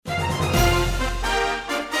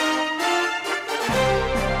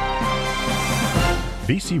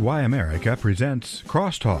VCY America presents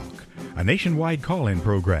Crosstalk, a nationwide call-in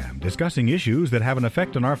program discussing issues that have an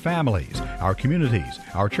effect on our families, our communities,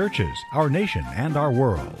 our churches, our nation, and our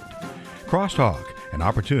world. Crosstalk, an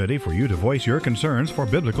opportunity for you to voice your concerns for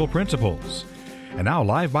biblical principles. And now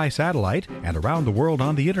live by satellite and around the world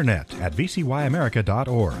on the internet at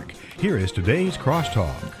vcyamerica.org. Here is today's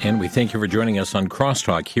Crosstalk. And we thank you for joining us on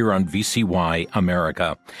Crosstalk here on VCY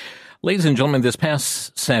America. Ladies and gentlemen, this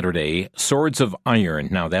past Saturday, Swords of Iron,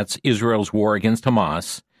 now that's Israel's war against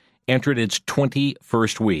Hamas, entered its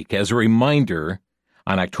 21st week. As a reminder,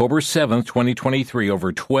 on October 7th, 2023, over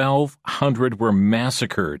 1,200 were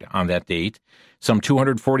massacred on that date. Some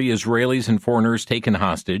 240 Israelis and foreigners taken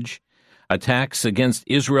hostage. Attacks against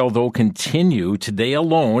Israel, though, continue today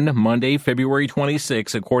alone, Monday, February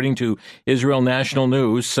 26, according to Israel National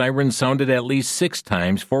News. Sirens sounded at least 6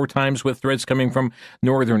 times, 4 times with threats coming from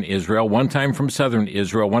northern Israel, 1 time from southern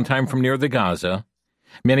Israel, 1 time from near the Gaza.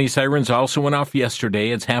 Many sirens also went off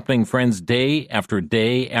yesterday. It's happening, friends, day after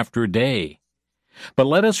day after day. But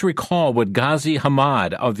let us recall what Ghazi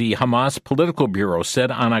Hamad of the Hamas Political Bureau said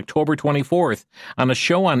on October 24th on a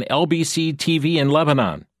show on LBC TV in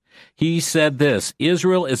Lebanon. He said this: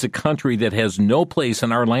 Israel is a country that has no place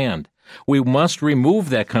in our land. We must remove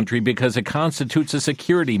that country because it constitutes a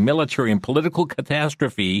security, military, and political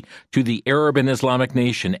catastrophe to the Arab and Islamic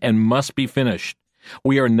nation and must be finished.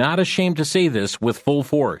 We are not ashamed to say this with full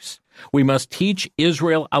force. We must teach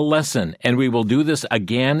Israel a lesson, and we will do this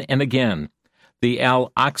again and again. The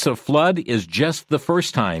Al-Aqsa flood is just the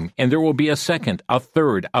first time, and there will be a second, a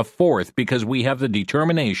third, a fourth, because we have the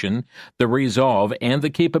determination, the resolve, and the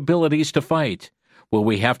capabilities to fight. Will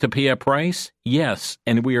we have to pay a price? Yes,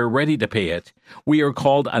 and we are ready to pay it. We are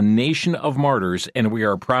called a nation of martyrs, and we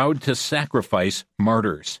are proud to sacrifice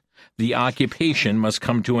martyrs. The occupation must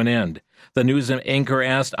come to an end. The news anchor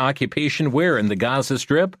asked, occupation where? In the Gaza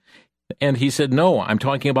Strip? And he said, no, I'm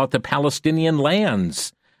talking about the Palestinian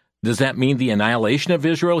lands. Does that mean the annihilation of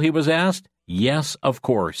Israel, he was asked? Yes, of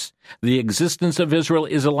course. The existence of Israel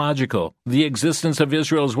is illogical. The existence of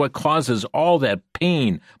Israel is what causes all that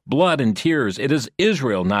pain, blood, and tears. It is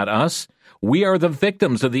Israel, not us. We are the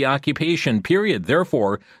victims of the occupation, period.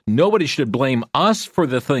 Therefore, nobody should blame us for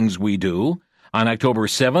the things we do. On October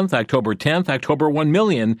 7th, October 10th, October 1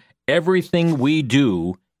 million, everything we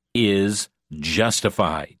do is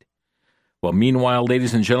justified. Well, meanwhile,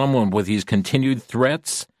 ladies and gentlemen, with these continued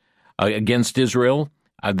threats against Israel,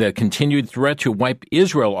 the continued threat to wipe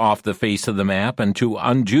Israel off the face of the map and to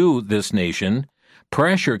undo this nation,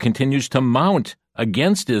 pressure continues to mount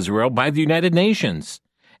against Israel by the United Nations,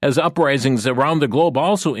 as uprisings around the globe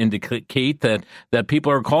also indicate that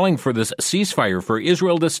people are calling for this ceasefire, for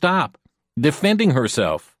Israel to stop defending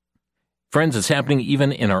herself. Friends, it's happening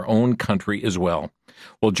even in our own country as well.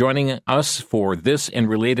 Well, joining us for this and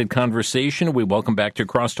related conversation, we welcome back to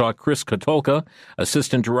Crosstalk Chris Katulka,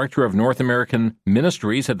 Assistant Director of North American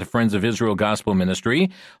Ministries at the Friends of Israel Gospel Ministry,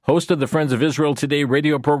 host of the Friends of Israel Today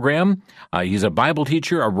radio program. He's a Bible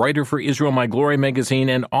teacher, a writer for Israel My Glory magazine,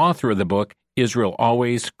 and author of the book, Israel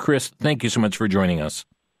Always. Chris, thank you so much for joining us.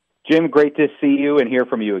 Jim, great to see you and hear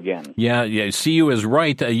from you again. Yeah, see you is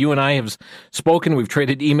right. You and I have spoken. We've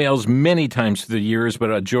traded emails many times through the years,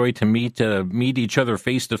 but a joy to meet each other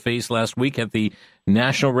face-to-face last week at the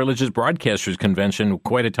National Religious Broadcasters Convention.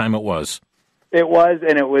 Quite a time it was. It was,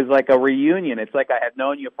 and it was like a reunion. It's like I had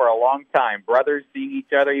known you for a long time. Brothers seeing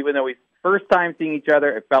each other, even though we first time seeing each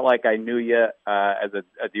other, it felt like I knew you as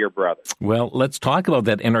a dear brother. Well, let's talk about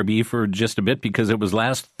that NRB for just a bit, because it was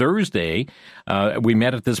last Thursday. We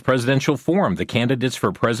met at this presidential forum. The candidates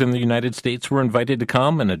for President of the United States were invited to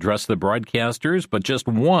come and address the broadcasters, but just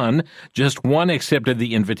one accepted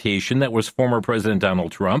the invitation. That was former President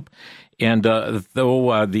Donald Trump. And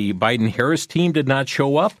though the Biden-Harris team did not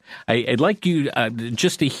show up, I'd like you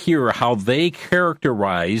just to hear how they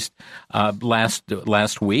characterized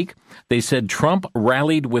last week. They said Trump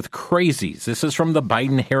rallied with crazies. This is from the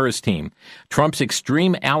Biden-Harris team. Trump's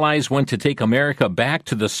extreme allies went to take America back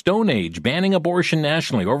to the Stone Age, banning abortion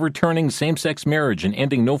nationally, overturning same-sex marriage, and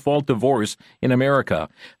ending no-fault divorce in America.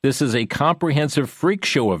 This is a comprehensive freak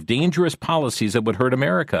show of dangerous policies that would hurt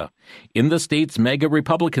America. In the states, MAGA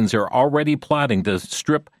Republicans are already plotting to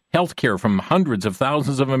strip health care from hundreds of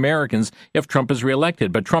thousands of Americans if Trump is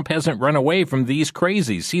reelected. But Trump hasn't run away from these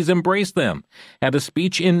crazies. He's embraced them. At a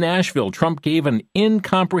speech in Nashville, Trump gave an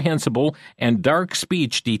incomprehensible and dark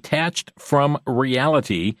speech detached from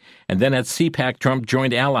reality. And then at CPAC, Trump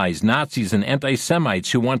joined allies, Nazis, and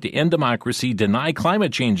anti-Semites who want to end democracy, deny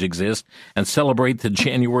climate change exists, and celebrate the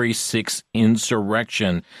January 6th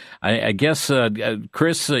insurrection. I guess,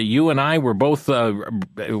 Chris, you and I were both,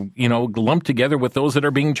 lumped together with those that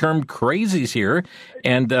are being termed crazies here.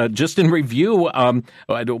 And just in review,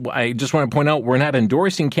 I just want to point out we're not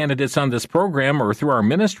endorsing candidates on this program or through our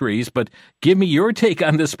ministries, but give me your take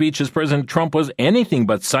on this speech as President Trump was anything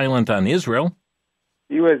but silent on Israel.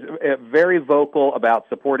 He was very vocal about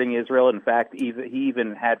supporting Israel. In fact, he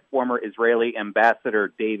even had former Israeli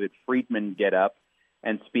Ambassador David Friedman get up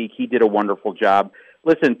and speak. He did a wonderful job.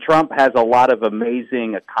 Listen, Trump has a lot of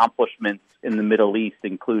amazing accomplishments in the Middle East,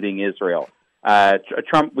 including Israel.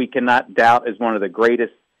 Trump, we cannot doubt, is one of the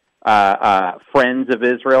greatest friends of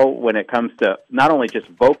Israel when it comes to not only just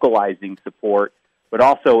vocalizing support, but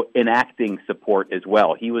also enacting support as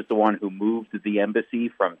well. He was the one who moved the embassy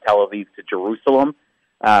from Tel Aviv to Jerusalem,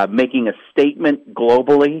 making a statement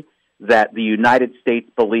globally that the United States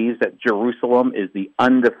believes that Jerusalem is the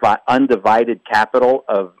undivided capital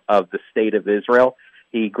of the state of Israel.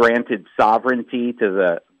 He granted sovereignty to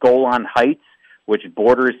the Golan Heights, which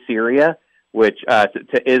borders Syria,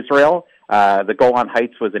 to Israel. The Golan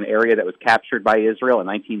Heights was an area that was captured by Israel in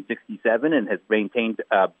 1967 and has maintained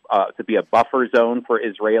to be a buffer zone for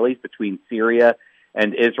Israelis between Syria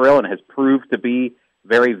and Israel, and has proved to be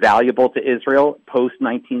very valuable to Israel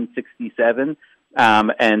post-1967.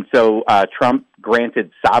 And so Trump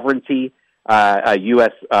granted sovereignty,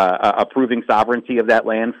 U.S. Approving sovereignty of that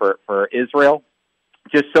land for Israel.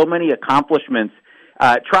 Just so many accomplishments,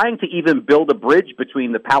 trying to even build a bridge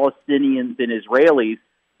between the Palestinians and Israelis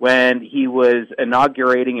when he was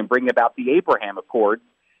inaugurating and bringing about the Abraham Accords.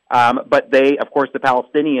 But they, of course, the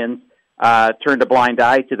Palestinians turned a blind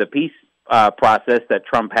eye to the peace process that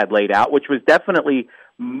Trump had laid out, which was definitely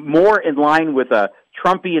more in line with a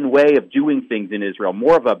Trumpian way of doing things in Israel,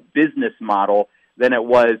 more of a business model than it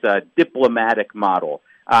was a diplomatic model.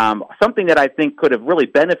 Something that I think could have really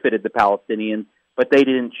benefited the Palestinians, but they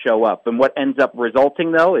didn't show up. And what ends up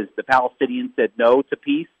resulting, though, is the Palestinians said no to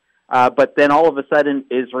peace, but then all of a sudden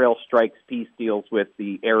Israel strikes peace deals with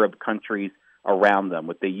the Arab countries around them,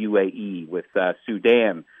 with the UAE, with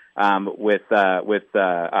Sudan, with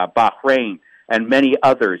Bahrain, and many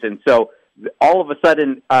others. And so all of a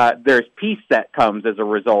sudden there's peace that comes as a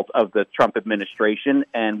result of the Trump administration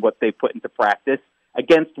and what they put into practice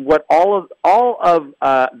against what all of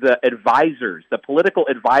the advisors, the political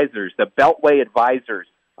advisors, the Beltway advisors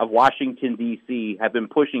of Washington, D.C. have been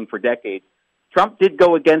pushing for decades. Trump did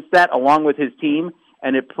go against that along with his team,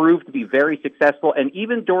 and it proved to be very successful. And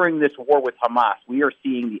even during this war with Hamas, we are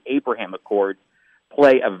seeing the Abraham Accords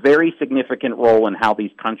play a very significant role in how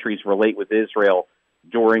these countries relate with Israel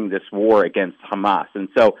during this war against Hamas. And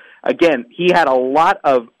so, again, he had a lot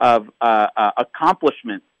of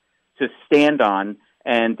accomplishments to stand on,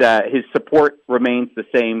 and his support remains the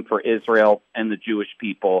same for Israel and the Jewish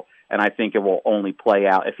people, and I think it will only play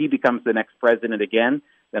out. If he becomes the next president again,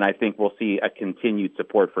 then I think we'll see a continued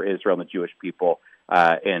support for Israel and the Jewish people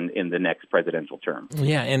in the next presidential term.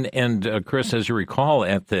 Yeah, and Chris, as you recall,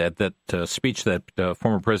 at that speech that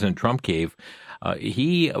former President Trump gave,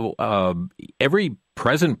 he every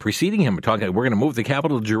president preceding him talking, we're going to move the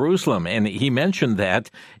capital to Jerusalem, and he mentioned that,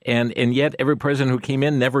 and yet every president who came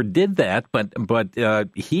in never did that, but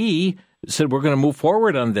he said we're going to move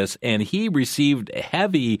forward on this, and he received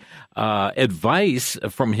heavy advice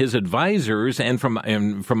from his advisors and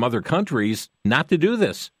from other countries not to do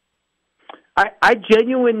this. I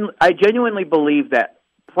genuinely believe that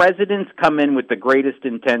presidents come in with the greatest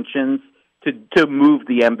intentions to move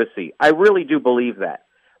the embassy. I really do believe that.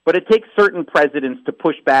 But it takes certain presidents to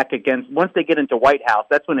push back against, once they get into White House,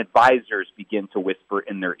 that's when advisors begin to whisper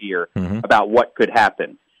in their ear about what could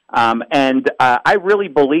happen. I really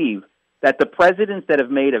believe that the presidents that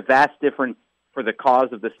have made a vast difference for the cause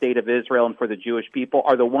of the state of Israel and for the Jewish people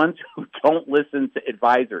are the ones who don't listen to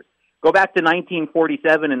advisors. Go back to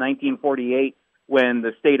 1947 and 1948 when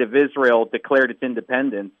the state of Israel declared its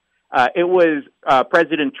independence. It was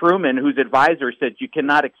President Truman whose advisor said, you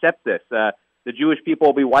cannot accept this. The Jewish people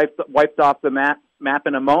will be wiped off the map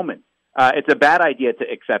in a moment. It's a bad idea to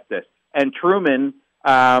accept this. And Truman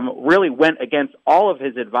really went against all of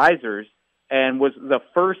his advisors and was the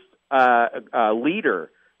first leader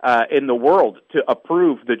in the world to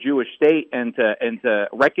approve the Jewish state and to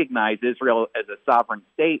recognize Israel as a sovereign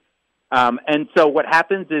state. And so what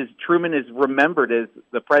happens is Truman is remembered as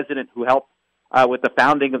the president who helped with the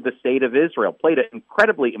founding of the State of Israel, played an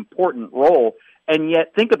incredibly important role. And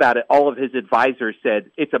yet, think about it, all of his advisors said,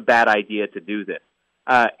 it's a bad idea to do this.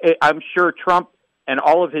 I'm sure Trump and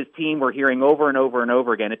all of his team were hearing over and over and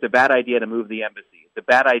over again, it's a bad idea to move the embassy. It's a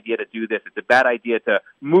bad idea to do this. It's a bad idea to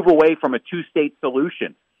move away from a two-state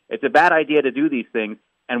solution. It's a bad idea to do these things.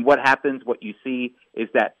 And what happens, what you see, is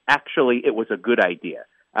that actually it was a good idea.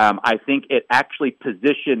 I think it actually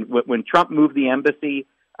positioned, when Trump moved the embassy,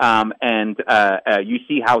 and you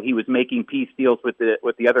see how he was making peace deals with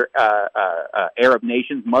the other Arab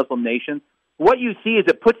nations, Muslim nations, what you see is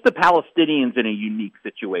it puts the Palestinians in a unique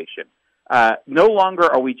situation. No longer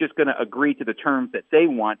are we just going to agree to the terms that they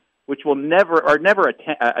want, which are never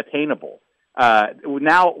attainable.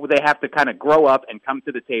 Now they have to kind of grow up and come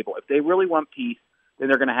to the table. If they really want peace, then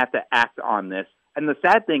they're going to have to act on this. And the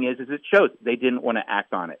sad thing is it shows they didn't want to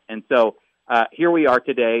act on it. And so here we are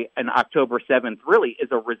today, and October 7th really is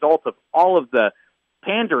a result of all of the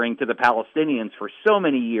pandering to the Palestinians for so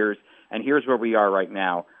many years. And here's where we are right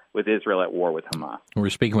now, with Israel at war with Hamas. We're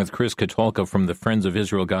speaking with Chris Katulka from the Friends of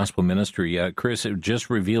Israel Gospel Ministry. Chris, it just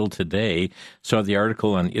revealed today, saw the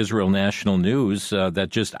article on Israel National News, that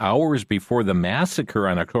just hours before the massacre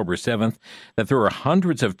on October 7th, that there were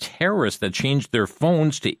hundreds of terrorists that changed their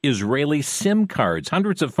phones to Israeli SIM cards.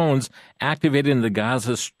 Hundreds of phones activated in the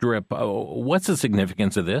Gaza Strip. What's the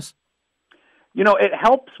significance of this? You know, it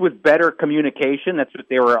helps with better communication. That's what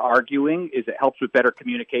they were arguing, is it helps with better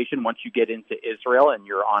communication once you get into Israel and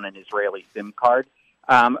you're on an Israeli SIM card.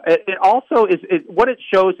 It also is, what it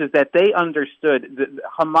shows is that they understood that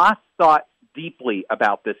Hamas thought deeply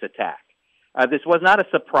about this attack. This was not a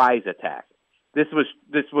surprise attack. This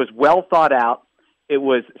was well thought out. It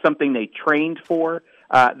was something they trained for.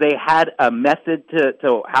 They had a method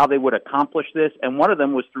to how they would accomplish this, and one of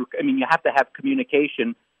them was through, you have to have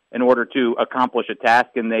communication in order to accomplish a task,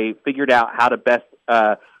 and they figured out how to best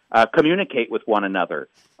communicate with one another.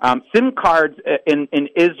 SIM cards in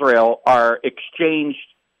Israel are exchanged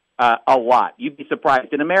a lot. You'd be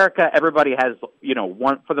surprised. In America, everybody has,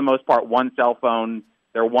 one, for the most part, one cell phone,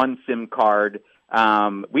 their one SIM card.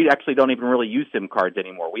 We actually don't even really use SIM cards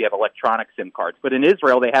anymore. We have electronic SIM cards. But in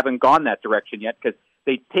Israel, they haven't gone that direction yet because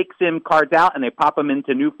they take SIM cards out and they pop them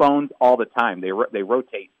into new phones all the time. They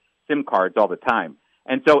rotate SIM cards all the time.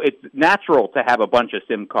 And so it's natural to have a bunch of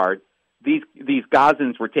SIM cards. These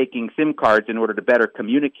Gazans were taking SIM cards in order to better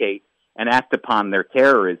communicate and act upon their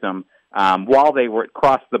terrorism while they were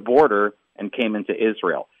crossed the border and came into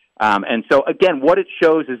Israel. And so, again, what it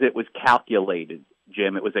shows is it was calculated,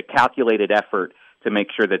 Jim. It was a calculated effort to make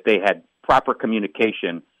sure that they had proper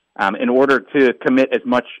communication in order to commit as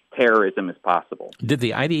much terrorism as possible. Did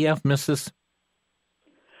the IDF miss this?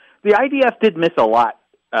 The IDF did miss a lot.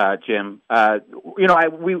 Jim, we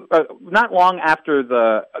not long after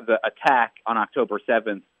the attack on October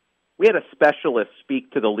 7th, we had a specialist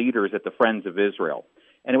speak to the leaders at the Friends of Israel,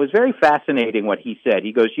 and it was very fascinating what he said.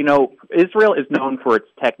 He goes, Israel is known for its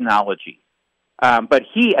technology, but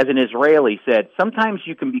he, as an Israeli, said sometimes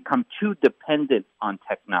you can become too dependent on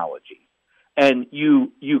technology, and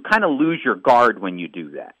you kind of lose your guard when you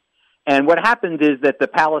do that. And what happened is that the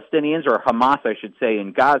Palestinians, or Hamas, I should say,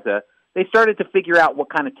 in Gaza, they started to figure out what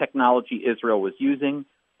kind of technology Israel was using,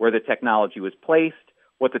 where the technology was placed,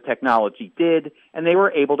 what the technology did, and they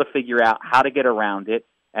were able to figure out how to get around it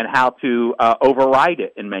and how to override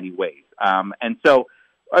it in many ways. And so,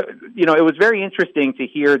 it was very interesting to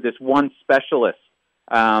hear this one specialist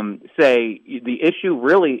say the issue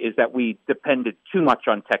really is that we depended too much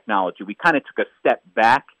on technology. We kind of took a step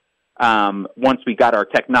back once we got our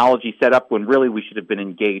technology set up, when really we should have been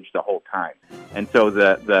engaged the whole time. And so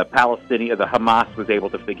the Hamas was able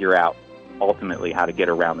to figure out ultimately how to get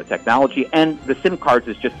around the technology. And the SIM cards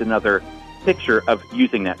is just another picture of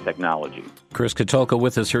using that technology. Chris Katulka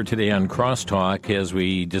with us here today on Crosstalk as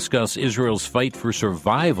we discuss Israel's fight for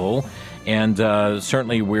survival. And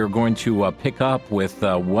certainly we're going to pick up with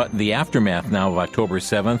what the aftermath now of October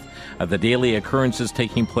 7th, the daily occurrences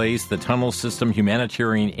taking place, the tunnel system,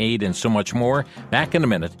 humanitarian aid, and so much more. Back in a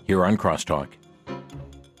minute here on Crosstalk.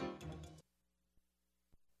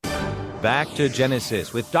 Back to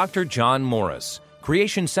Genesis with Dr. John Morris,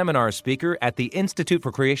 Creation Seminar speaker at the Institute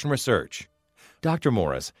for Creation Research. Dr.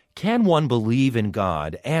 Morris, can one believe in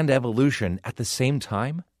God and evolution at the same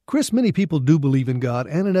time? Chris, many people do believe in God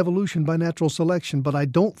and in evolution by natural selection, but I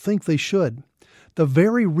don't think they should. The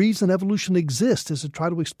very reason evolution exists is to try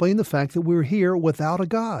to explain the fact that we're here without a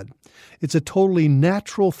God. It's a totally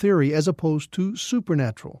natural theory as opposed to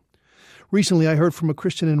supernatural. Recently, I heard from a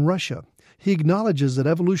Christian in Russia. He acknowledges that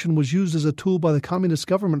evolution was used as a tool by the communist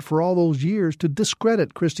government for all those years to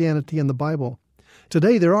discredit Christianity and the Bible.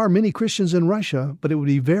 Today, there are many Christians in Russia, but it would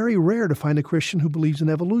be very rare to find a Christian who believes in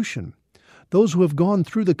evolution. Those who have gone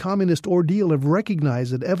through the communist ordeal have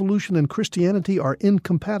recognized that evolution and Christianity are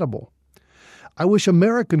incompatible. I wish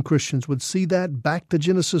American Christians would see that back to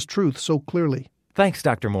Genesis truth so clearly. Thanks,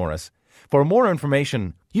 Dr. Morris. For more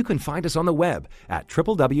information, you can find us on the web at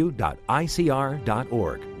www.icr.org.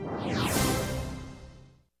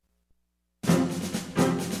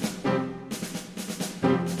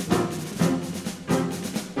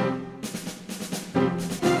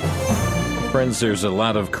 Friends, there's a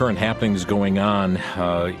lot of current happenings going on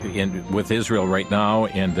with Israel right now,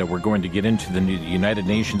 and we're going to get into the United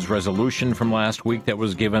Nations resolution from last week that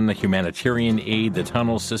was given, the humanitarian aid, the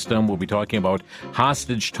tunnel system. We'll be talking about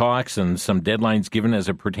hostage talks and some deadlines given as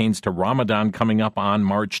it pertains to Ramadan coming up on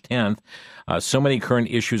March 10th. So many current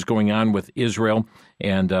issues going on with Israel.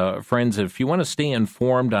 And friends, if you want to stay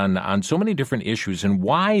informed on so many different issues and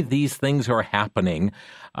why these things are happening,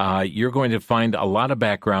 you're going to find a lot of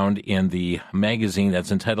background in the magazine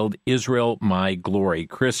that's entitled Israel, My Glory.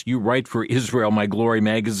 Chris, you write for Israel, My Glory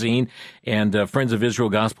magazine, and Friends of Israel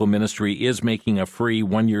Gospel Ministry is making a free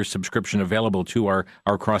one-year subscription available to our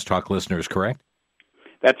Crosstalk listeners, correct?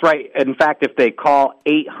 That's right. In fact, if they call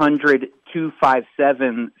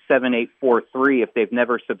 800-257-7843, if they've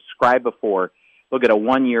never subscribed before, they'll get a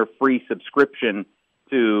one-year free subscription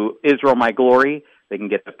to Israel, My Glory. They can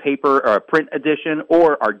get the paper or print edition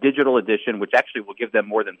or our digital edition, which actually will give them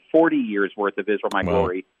more than 40 years' worth of Israel, My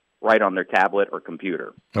Glory right on their tablet or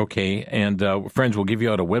computer. Okay, and friends, we'll give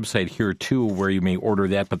you out a website here, too, where you may order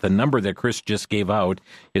that. But the number that Chris just gave out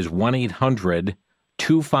is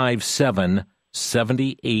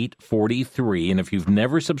 1-800-257-7843. And if you've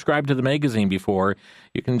never subscribed to the magazine before,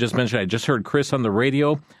 you can just mention, I just heard Chris on the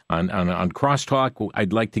radio on Crosstalk.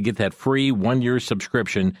 I'd like to get that free one-year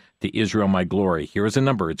subscription to Israel, My Glory. Here is a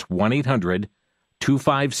number. It's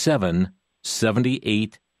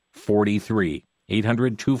 1-800-257-7843.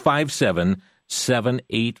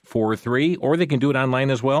 800-257-7843. Or they can do it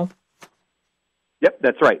online as well. Yep,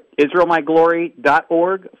 that's right.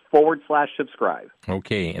 IsraelMyGlory.org/subscribe.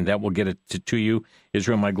 Okay, and that will get it to you,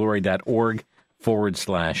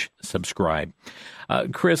 IsraelMyGlory.org/subscribe.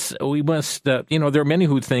 Chris, we must, there are many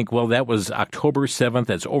who think, well, that was October 7th,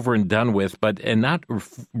 that's over and done with, and not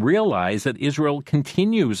realize that Israel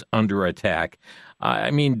continues under attack.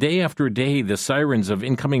 I mean, day after day, the sirens of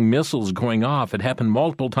incoming missiles going off. It happened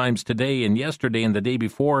multiple times today and yesterday and the day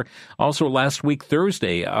before. Also last week,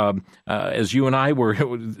 Thursday, as you and I were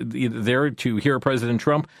there to hear President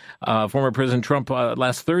Trump, former President Trump,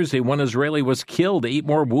 last Thursday, one Israeli was killed, 8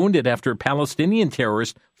 more wounded after Palestinian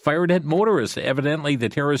terrorists fired at motorists. Evidently, the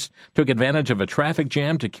terrorists took advantage of a traffic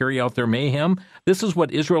jam to carry out their mayhem. This is what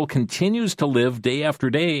Israel continues to live day after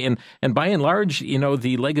day, and by and large,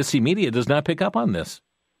 the legacy media does not pick up on this.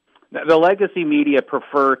 The legacy media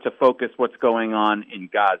prefer to focus what's going on in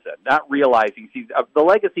Gaza, not realizing, the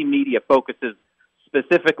legacy media focuses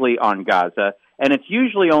specifically on Gaza, and it's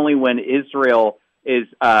usually only when Israel is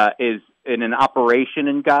in an operation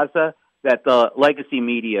in Gaza that the legacy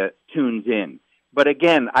media tunes in. But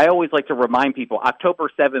again, I always like to remind people, October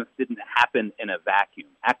 7th didn't happen in a vacuum.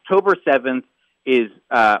 October 7th is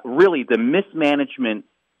really the mismanagement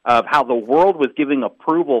of how the world was giving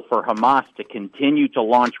approval for Hamas to continue to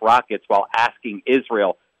launch rockets while asking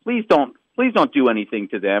Israel, please don't do anything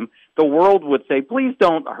to them. The world would say, please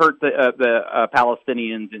don't hurt the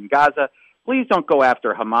Palestinians in Gaza. Please don't go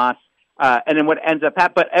after Hamas. And then what ends up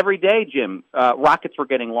happening, but every day, Jim, rockets were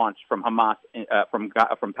getting launched from Hamas, from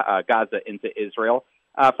Gaza into Israel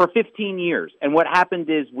for 15 years. And what happened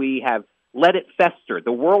is we have let it fester.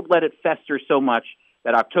 The world let it fester so much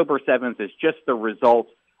that October 7th is just the result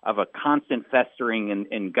of a constant festering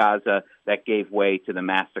in Gaza that gave way to the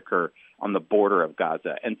massacre on the border of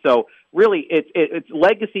Gaza. And so really it's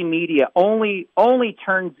legacy media only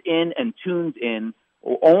turns in and tunes in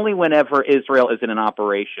only whenever Israel is in an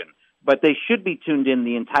operation. But they should be tuned in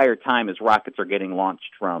the entire time as rockets are getting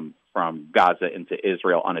launched from Gaza into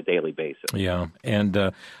Israel on a daily basis. Yeah.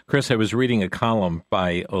 And, Chris, I was reading a column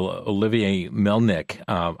by Olivier Melnick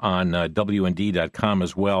on WND.com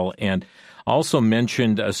as well, and also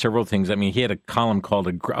mentioned several things. I mean, he had a column called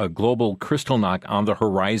a Global Kristallnacht on the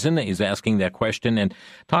Horizon. He's asking that question and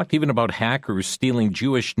talked even about hackers stealing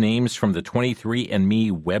Jewish names from the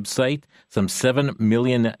 23andMe website. Some 7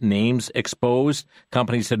 million names exposed.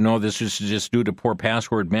 Companies said, no, this is just due to poor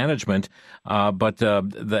password management. But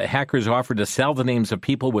the hackers offered to sell the names of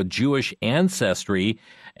people with Jewish ancestry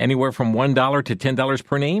anywhere from $1 to $10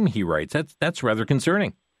 per name, he writes. That's rather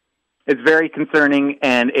concerning. It's very concerning,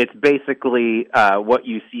 and it's basically what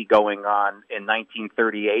you see going on in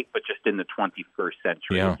 1938, but just in the 21st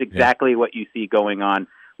century. Yeah, it's exactly what you see going on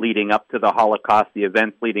leading up to the Holocaust, the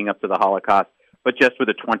events leading up to the Holocaust, but just with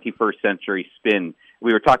a 21st century spin.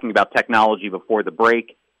 We were talking about technology before the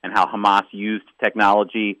break and how Hamas used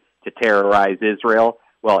technology to terrorize Israel.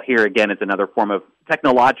 Well, here again is another form of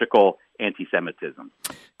technological anti-Semitism.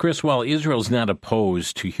 Chris, while Israel's not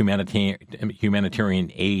opposed to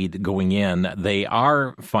humanitarian aid going in, they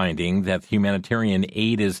are finding that humanitarian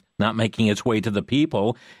aid is not making its way to the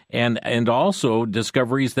people, and also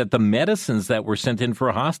discoveries that the medicines that were sent in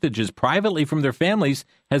for hostages privately from their families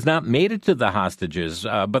has not made it to the hostages,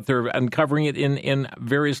 but they're uncovering it in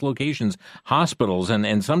various locations, hospitals,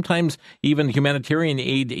 and sometimes even humanitarian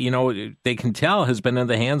aid, they can tell has been in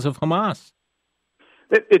the hands of Hamas.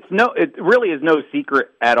 It really is no secret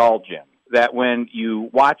at all, Jim, that when you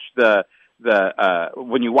watch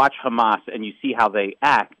when you watch Hamas and you see how they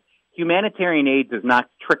act, humanitarian aid does not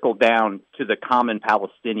trickle down to the common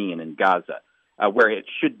Palestinian in Gaza, where it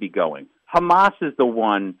should be going. Hamas is the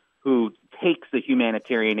one who takes the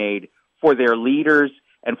humanitarian aid for their leaders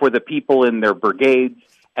and for the people in their brigades.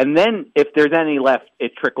 And then if there's any left,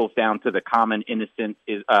 it trickles down to the common innocent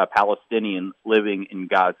Palestinian living in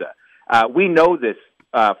Gaza. We know this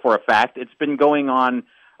for a fact. It's been going on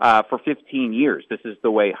for 15 years. This is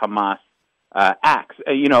the way Hamas acts.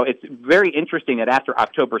 It's very interesting that after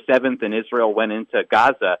October 7th and Israel went into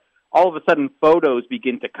Gaza, all of a sudden photos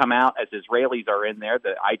begin to come out as Israelis are in there,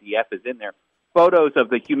 the IDF is in there, photos of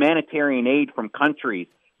the humanitarian aid from countries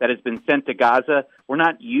that has been sent to Gaza were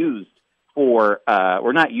not used for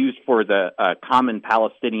the common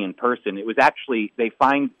Palestinian person. It was actually, they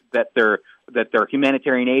find that their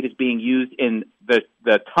humanitarian aid is being used in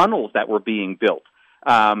the tunnels that were being built.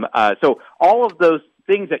 So all of those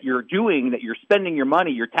things that you're doing, that you're spending your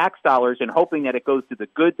money, your tax dollars, and hoping that it goes to the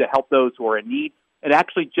good to help those who are in need,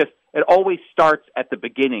 it always starts at the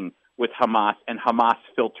beginning with Hamas, and Hamas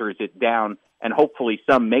filters it down, and hopefully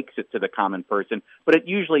some makes it to the common person, but it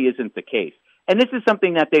usually isn't the case. And this is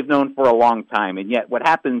something that they've known for a long time, and yet what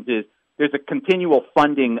happens is there's a continual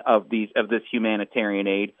funding of this humanitarian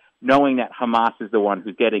aid, knowing that Hamas is the one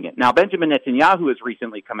who's getting it. Now, Benjamin Netanyahu has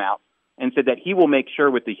recently come out and said that he will make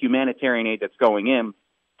sure with the humanitarian aid that's going in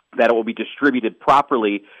that it will be distributed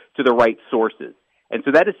properly to the right sources. And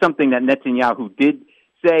so that is something that Netanyahu did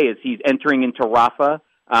say as he's entering into Rafah,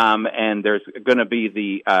 and there's going to be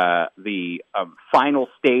the final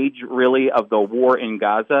stage, really, of the war in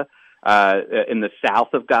Gaza. In the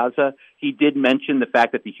south of Gaza, he did mention the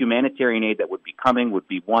fact that the humanitarian aid that would be coming would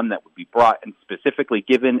be one that would be brought and specifically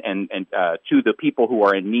given and to the people who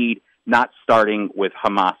are in need, not starting with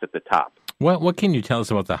Hamas at the top. What can you tell us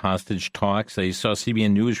about the hostage talks? I saw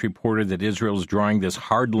CBN News reported that Israel is drawing this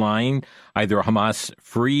hard line. Either Hamas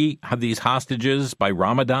free these hostages by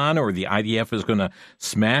Ramadan, or the IDF is going to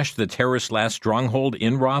smash the terrorist last stronghold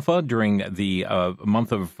in Rafah during the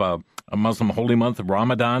month of a Muslim holy month of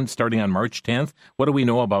Ramadan, starting on March 10th. What do we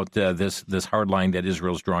know about this hard line that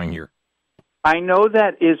Israel's drawing here? I know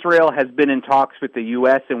that Israel has been in talks with the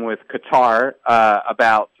U.S. and with Qatar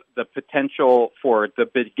about the potential for the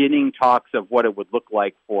beginning talks of what it would look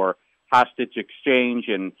like for hostage exchange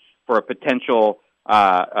and for a potential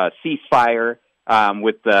ceasefire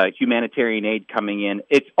with the humanitarian aid coming in.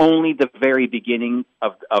 It's only the very beginning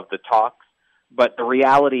of the talks, but the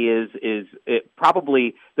reality is it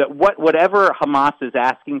probably that whatever Hamas is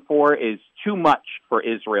asking for is too much for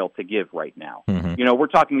Israel to give right now. Mm-hmm. We're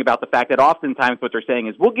talking about the fact that oftentimes what they're saying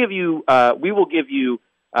is we will give you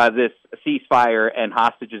this ceasefire and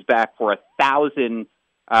hostages back for 1,000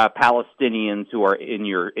 Palestinians who are in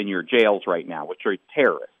your jails right now, which are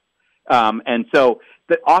terrorists. And so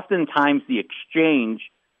oftentimes the exchange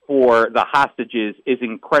for the hostages is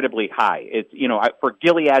incredibly high. It's for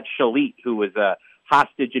Gilead Shalit, who was a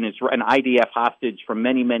hostage in Israel, an IDF hostage from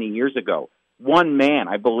many, many years ago. One man,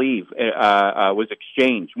 I believe, was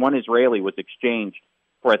exchanged. One Israeli was exchanged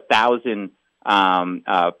for 1,000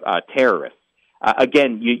 terrorists.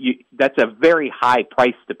 Again, that's a very high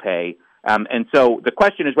price to pay. And so the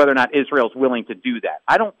question is whether or not Israel's willing to do that.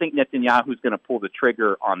 I don't think Netanyahu's going to pull the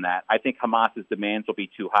trigger on that. I think Hamas's demands will be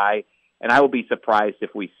too high, and I will be surprised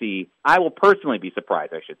if we see – I will personally be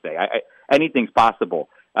surprised, I should say. Anything's possible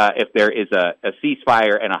if there is a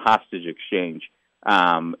ceasefire and a hostage exchange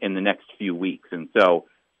in the next few weeks. And so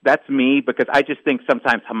that's me, because I just think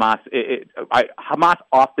sometimes Hamas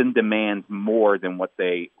often demands more than what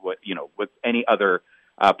any other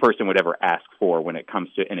person would ever ask for when it comes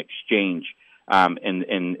to an exchange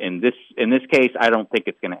In this case, I don't think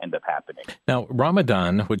it's going to end up happening. Now,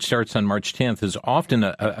 Ramadan, which starts on March 10th, is often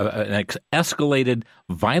an escalated,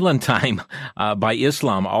 violent time by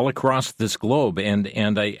Islam all across this globe, and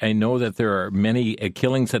I know that there are many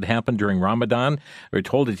killings that happen during Ramadan. We're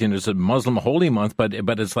told it's a Muslim holy month, but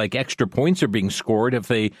it's like extra points are being scored if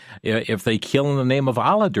they kill in the name of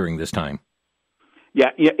Allah during this time.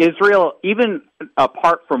 Yeah, Israel, even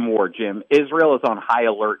apart from war, Jim, Israel is on high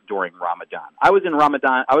alert during Ramadan. I was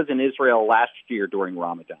in Israel last year during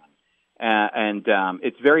Ramadan, and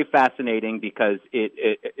it's very fascinating because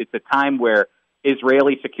it's a time where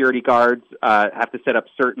Israeli security guards have to set up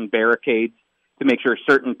certain barricades to make sure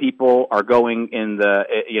certain people are going in the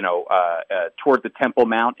toward the Temple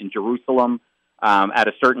Mount in Jerusalem at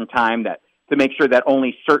a certain time, to make sure that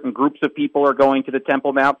only certain groups of people are going to the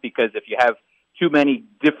Temple Mount, because if you have too many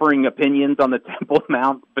differing opinions on the Temple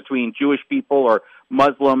Mount between Jewish people or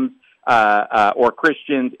Muslims or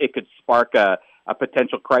Christians, it could spark a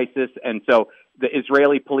potential crisis. And so the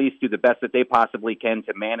Israeli police do the best that they possibly can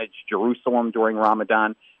to manage Jerusalem during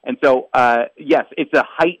Ramadan. And so, yes, it's a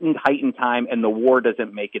heightened time, and the war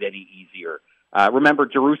doesn't make it any easier. Remember,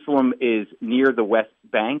 Jerusalem is near the West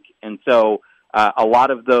Bank, and so a lot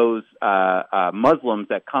of those Muslims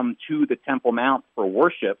that come to the Temple Mount for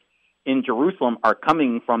worship in Jerusalem are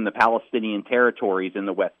coming from the Palestinian territories in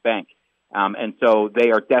the West Bank. And so they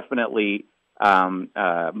are definitely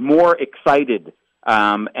more excited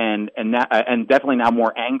and definitely now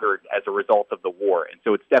more angered as a result of the war. And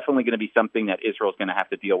so it's definitely going to be something that Israel's going to have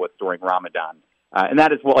to deal with during Ramadan. And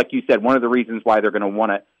that is, like you said, one of the reasons why they're going to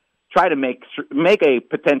want to try to make a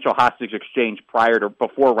potential hostage exchange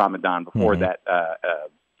before Ramadan, before that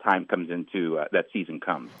time comes into that season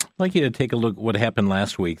comes. I'd like you to take a look at what happened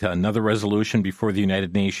last week. Another resolution before the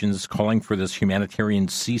United Nations calling for this humanitarian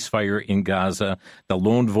ceasefire in Gaza. The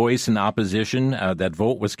lone voice in opposition, that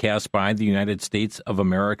vote was cast by the United States of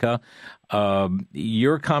America.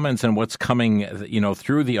 Your comments on what's coming,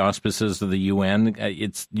 through the auspices of the UN.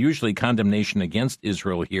 It's usually condemnation against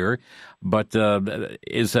Israel here, but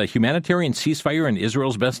is a humanitarian ceasefire in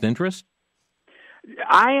Israel's best interest?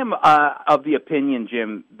 I am of the opinion,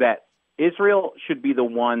 Jim, that Israel should be the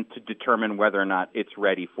one to determine whether or not it's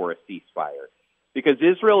ready for a ceasefire, because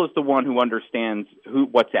Israel is the one who understands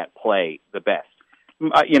what's at play the best.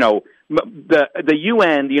 The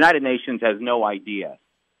UN, the United Nations, has no idea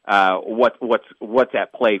what's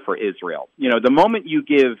at play for Israel. The moment you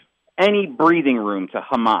give any breathing room to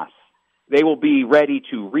Hamas, they will be ready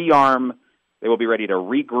to rearm, they will be ready to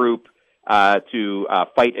regroup, to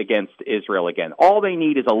fight against Israel again. All they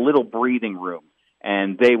need is a little breathing room,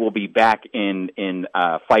 and they will be back in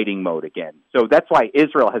fighting mode again. So that's why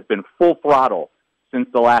Israel has been full throttle since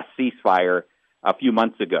the last ceasefire a few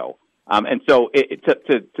months ago. And so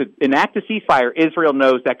to enact a ceasefire, Israel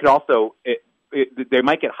knows that could also they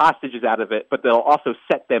might get hostages out of it, but they'll also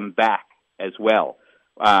set them back as well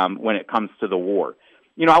when it comes to the war.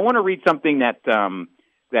 I want to read something that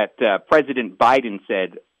President Biden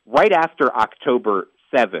said right after October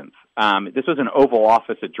 7th. This was an Oval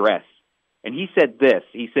Office address, and he said this.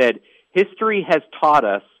 He said, "History has taught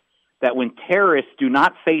us that when terrorists do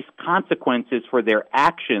not face consequences for their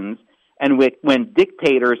actions, and when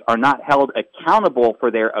dictators are not held accountable for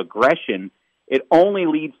their aggression, it only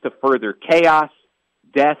leads to further chaos,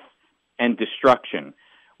 death, and destruction."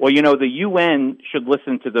 Well, the UN should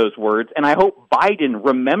listen to those words, and I hope Biden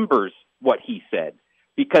remembers what he said,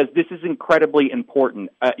 because this is incredibly important.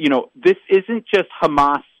 This isn't just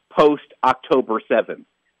Hamas post-October 7th.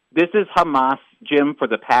 This is Hamas, Jim, for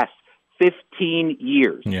the past 15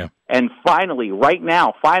 years. Yeah. And finally,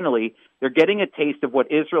 they're getting a taste of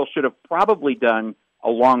what Israel should have probably done a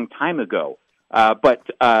long time ago. But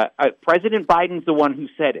President Biden's the one who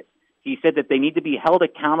said it. He said that they need to be held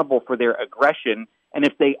accountable for their aggression, and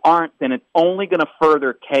if they aren't, then it's only going to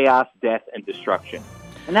further chaos, death, and destruction.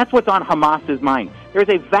 And that's what's on Hamas's mind. There's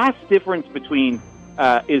a vast difference between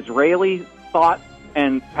Israeli thought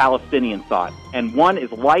and Palestinian thought. And one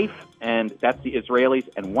is life, and that's the Israelis,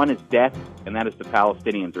 and one is death, and that is the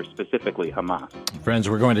Palestinians, or specifically Hamas. Friends,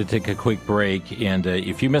 we're going to take a quick break, and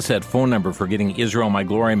if you miss that phone number for getting Israel My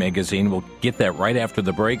Glory magazine, we'll get that right after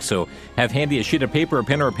the break, so have handy a sheet of paper, a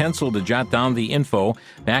pen, or a pencil to jot down the info.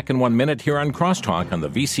 Back in 1 minute here on Crosstalk on the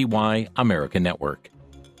VCY America Network.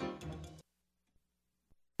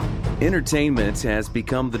 Entertainment has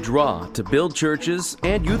become the draw to build churches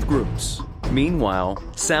and youth groups. Meanwhile,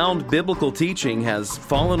 sound biblical teaching has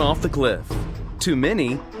fallen off the cliff. To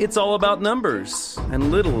many, it's all about numbers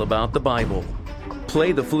and little about the Bible.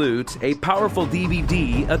 Play the Flute, a powerful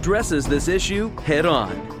DVD, addresses this issue head on.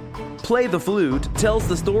 Play the Flute tells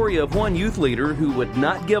the story of one youth leader who would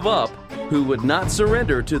not give up, who would not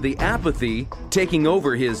surrender to the apathy taking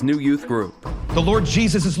over his new youth group. The Lord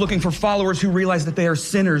Jesus is looking for followers who realize that they are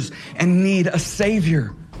sinners and need a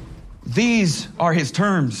Savior. These are His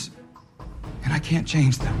terms, and I can't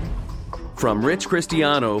change them. From Rich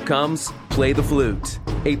Cristiano comes Play the Flute,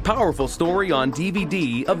 a powerful story on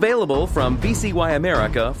DVD available from VCY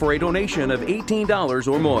America for a donation of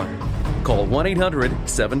 $18 or more. Call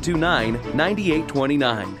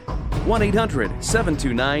 1-800-729-9829.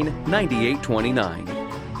 1-800-729-9829.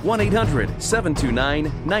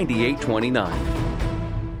 1-800-729-9829.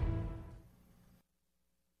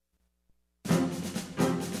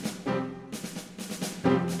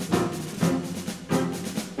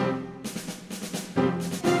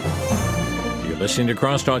 Listening to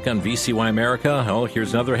Crosstalk on VCY America. Oh,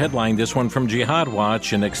 here's another headline. This one from Jihad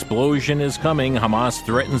Watch. An explosion is coming. Hamas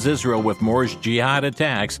threatens Israel with more jihad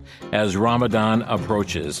attacks as Ramadan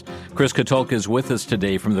approaches. Chris Katulka is with us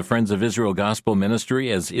today from the Friends of Israel Gospel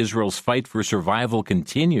Ministry as Israel's fight for survival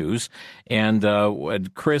continues. And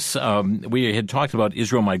Chris, we had talked about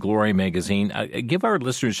Israel My Glory magazine. Give our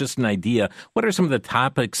listeners just an idea. What are some of the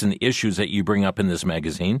topics and issues that you bring up in this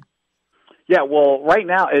magazine? Yeah, well, right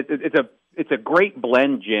now it's a great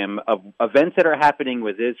blend, Jim, of events that are happening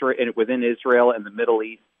within Israel and the Middle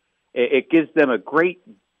East. It gives them a great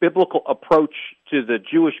biblical approach to the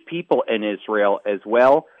Jewish people in Israel as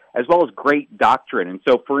well as great doctrine. And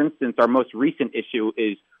so, for instance, our most recent issue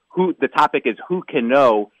is who can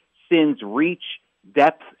know sin's reach,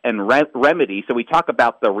 depth, and remedy. So we talk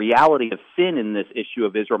about the reality of sin in this issue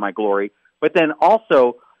of Israel My Glory, but then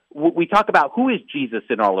also we talk about who is Jesus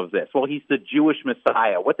in all of this. Well, he's the Jewish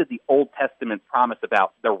Messiah. What did the Old Testament promise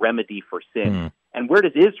about the remedy for sin? And where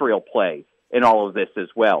does Israel play in all of this as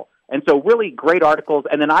well? And so really great articles.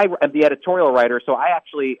 And then I am the editorial writer, so I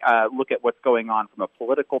actually look at what's going on from a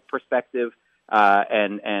political perspective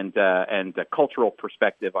and a cultural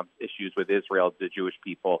perspective on issues with Israel, the Jewish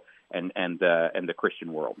people, and the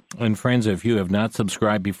Christian world. And friends, if you have not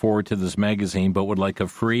subscribed before to this magazine but would like a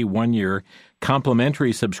free 1-year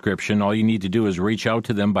complimentary subscription, all you need to do is reach out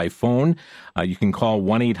to them by phone. You can call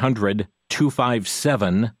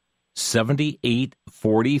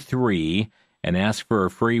 1-800-257-7843 and ask for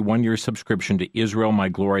a free 1-year subscription to Israel My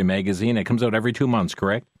Glory magazine. It comes out every 2 months,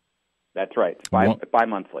 correct? That's right,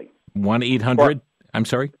 bi-monthly. 1-800, I'm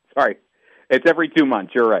sorry? Sorry. It's every 2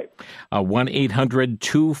 months. You're right.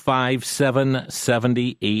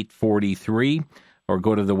 1-800-257-7843, or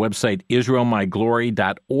go to the website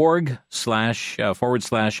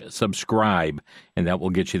israelmyglory.org//subscribe, and that will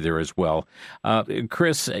get you there as well.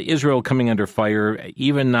 Chris, Israel coming under fire,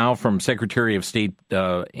 even now from Secretary of State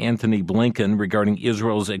Anthony Blinken regarding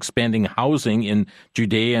Israel's expanding housing in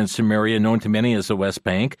Judea and Samaria, known to many as the West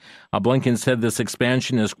Bank. Blinken said this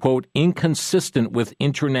expansion is, quote, inconsistent with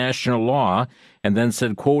international law, and then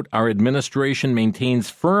said, quote, our administration maintains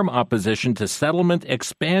firm opposition to settlement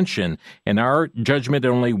expansion, and our judgment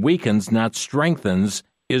only weakens, not strengthens,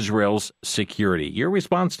 Israel's security. Your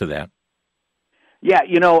response to that? Yeah,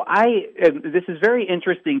 this is very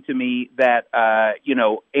interesting to me that,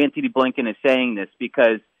 Anthony Blinken is saying this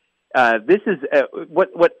because this is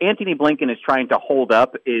what Anthony Blinken is trying to hold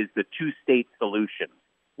up is the two-state solution,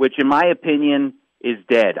 which in my opinion is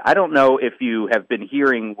dead. I don't know if you have been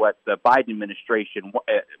hearing what the Biden administration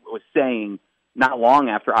was saying not long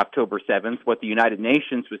after October 7th, what the United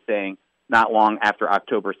Nations was saying not long after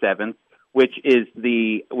October 7th, which is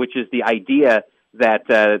the idea that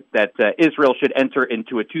Israel should enter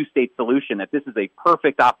into a two-state solution, that this is a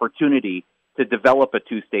perfect opportunity to develop a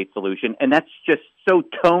two-state solution. And that's just so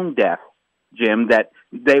tone-deaf, Jim, that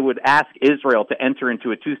they would ask Israel to enter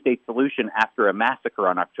into a two-state solution after a massacre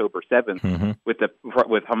on October 7th with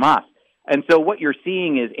Hamas. And so what you're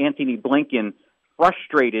seeing is Anthony Blinken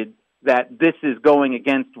frustrated that this is going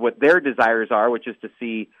against what their desires are, which is to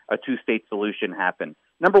see a two-state solution happen.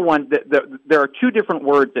 Number one, there are two different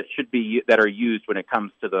words that are used when it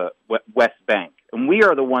comes to the West Bank, and we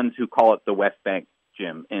are the ones who call it the West Bank,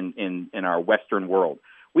 Jim, in our Western world.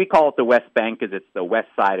 We call it the West Bank because it's the west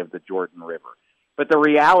side of the Jordan River. But the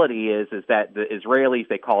reality is that the Israelis,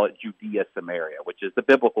 they call it Judea Samaria, which is the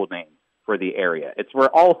biblical name for the area. It's where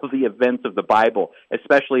all of the events of the Bible,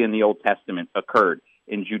 especially in the Old Testament, occurred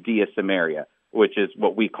in Judea Samaria, which is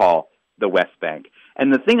what we call the West Bank.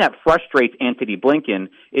 And the thing that frustrates Anthony Blinken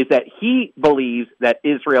is that he believes that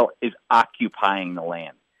Israel is occupying the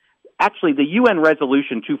land. Actually, the UN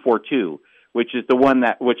Resolution 242, which is the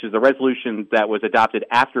resolution that was adopted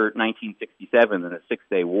after 1967 in the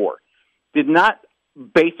Six-Day War, did not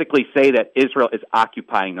basically say that Israel is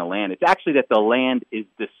occupying the land. It's actually that the land is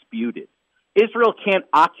disputed. Israel can't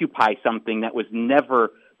occupy something that was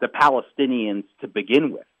never the Palestinians to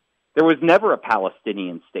begin with. There was never a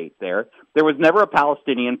Palestinian state there. There was never a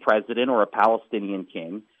Palestinian president or a Palestinian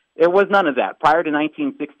king. There was none of that. Prior to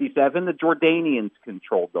 1967, the Jordanians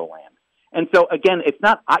controlled the land. And so, again, it's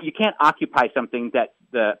not, you can't occupy something that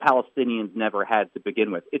the Palestinians never had to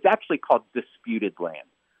begin with. It's actually called disputed land.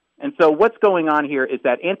 And so what's going on here is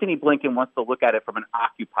that Anthony Blinken wants to look at it from an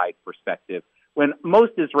occupied perspective, when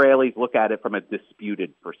most Israelis look at it from a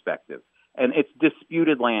disputed perspective. And it's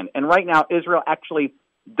disputed land. And right now, Israel actually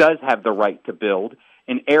does have the right to build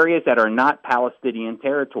in areas that are not Palestinian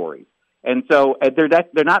territories. And so they're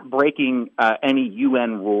not breaking any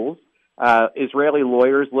UN rules. Israeli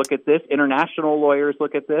lawyers look at this. International lawyers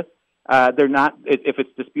look at this. They're not, if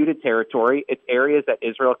it's disputed territory, it's areas that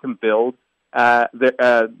Israel can build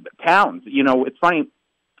towns. You know, it's funny,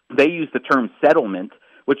 they use the term settlement,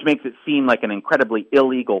 which makes it seem like an incredibly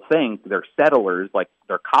illegal thing. They're settlers, like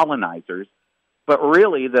they're colonizers. But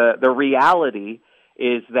really, the reality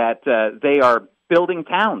is that they are building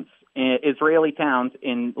towns, Israeli towns,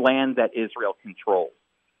 in land that Israel controls.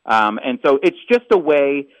 And so it's just a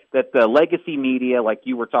way that the legacy media, like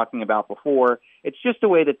you were talking about before, it's just a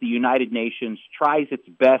way that the United Nations tries its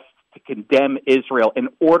best to condemn Israel in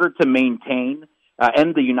order to maintain,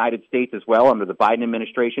 and the United States as well under the Biden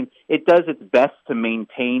administration, it does its best to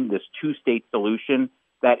maintain this two-state solution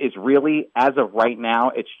that is really, as of right now,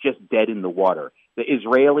 it's just dead in the water. The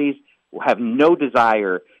Israelis have no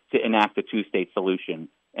desire to enact a two-state solution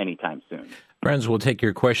anytime soon. Friends, we'll take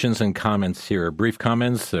your questions and comments here. Brief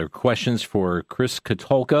comments or questions for Chris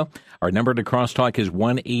Katulka. Our number to crosstalk is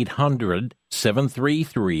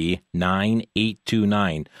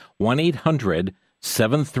 1-800-733-9829.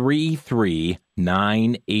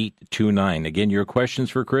 1-800-733-9829. Again, your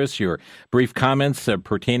questions for Chris, your brief comments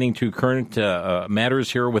pertaining to current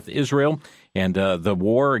matters here with Israel and the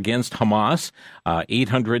war against Hamas,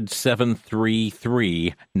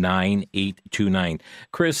 800-733-9829.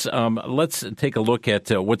 Chris, let's take a look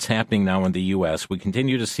at what's happening now in the U.S. We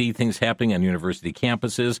continue to see things happening on university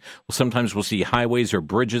campuses. Sometimes we'll see highways or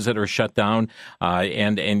bridges that are shut down,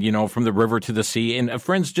 and you know, from the river to the sea. And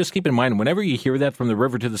friends, just keep in mind, whenever you hear that, from the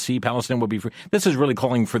river to the sea, Palestine will be free, this is really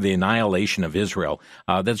calling for the annihilation of Israel.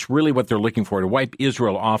 That's really what they're looking for, to wipe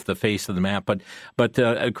Israel off the face of the map.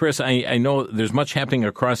 But Chris, I know there's much happening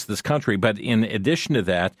across this country, but in addition to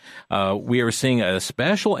that, we are seeing a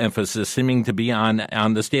special emphasis seeming to be on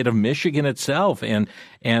the state of Michigan itself, and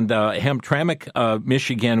Hamtramck,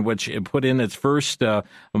 Michigan, which put in its first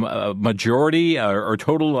majority or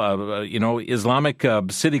total, Islamic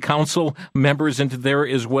city council members into there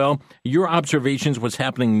as well. Your observations, what's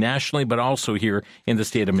happening nationally, but also here in the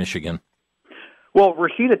state of Michigan. Well,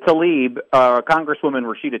 Rashida Tlaib, Congresswoman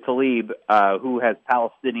Rashida Tlaib, who has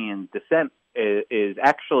Palestinian descent, is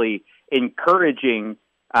actually encouraging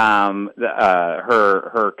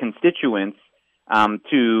her constituents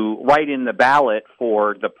to write in the ballot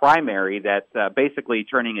for the primary that's basically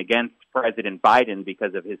turning against President Biden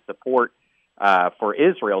because of his support for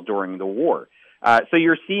Israel during the war. So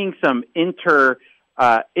you're seeing some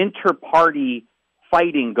inter-party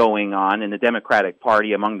fighting going on in the Democratic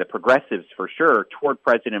Party among the progressives, for sure, toward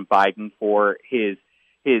President Biden for his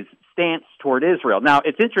stance toward Israel. Now,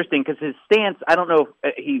 it's interesting because his stance, I don't know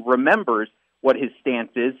if he remembers what his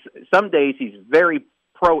stance is. Some days he's very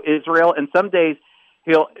pro-Israel, and some days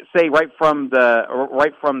he'll say right from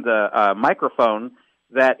the microphone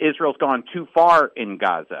that Israel's gone too far in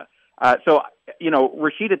Gaza. So,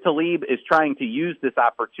 Rashida Tlaib is trying to use this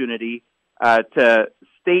opportunity to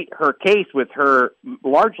state her case with her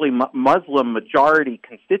largely Muslim majority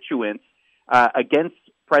constituents against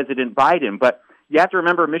President Biden. But you have to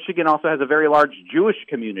remember, Michigan also has a very large Jewish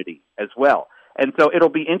community as well. And so it'll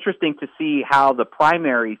be interesting to see how the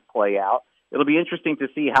primaries play out. It'll be interesting to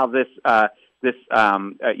see how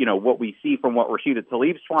what we see from what Rashida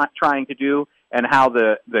Tlaib's trying to do, and how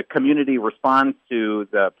the community responds to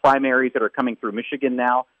the primaries that are coming through Michigan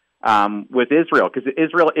now with Israel, because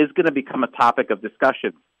Israel is going to become a topic of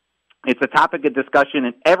discussion. It's a topic of discussion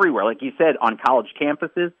in everywhere, like you said, on college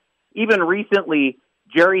campuses. Even recently,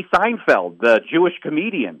 Jerry Seinfeld, the Jewish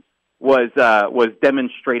comedian, was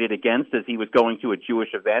demonstrated against as he was going to a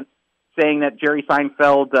Jewish event, saying that Jerry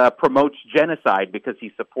Seinfeld promotes genocide because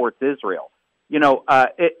he supports Israel.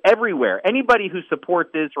 Everywhere, anybody who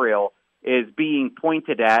supports Israel is being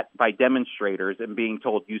pointed at by demonstrators and being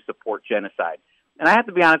told you support genocide. And I have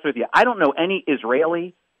to be honest with you, I don't know any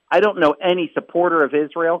Israeli, I don't know any supporter of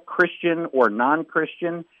Israel, Christian or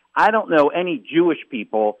non-Christian, I don't know any Jewish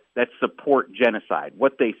people that support genocide.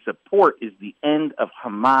 What they support is the end of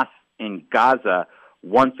Hamas in Gaza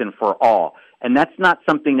once and for all. And that's not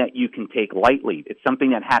something that you can take lightly. It's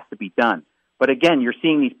something that has to be done. But again, you're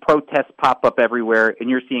seeing these protests pop up everywhere, and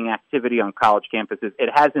you're seeing activity on college campuses. It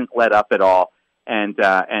hasn't let up at all, and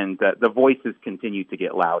the voices continue to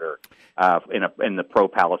get louder in the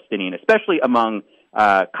pro-Palestinian, especially among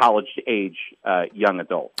college-age young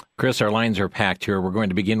adults. Chris, our lines are packed here. We're going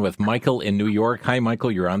to begin with Michael in New York. Hi,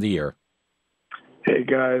 Michael. You're on the air. Hey,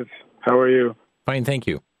 guys. How are you? Fine, thank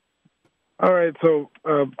you. All right. So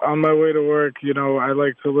on my way to work, I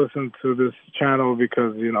like to listen to this channel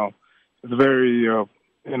because, it's very,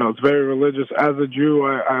 it's very religious. As a Jew,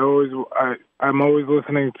 I'm always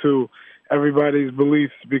listening to everybody's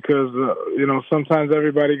beliefs because, sometimes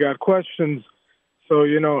everybody got questions. So,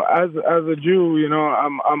 as a Jew,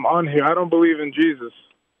 I'm on here. I don't believe in Jesus,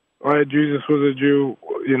 right? Jesus was a Jew,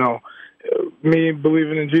 me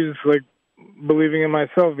believing in Jesus, like believing in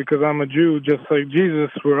myself because I'm a Jew, just like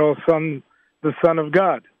Jesus. We're all the Son of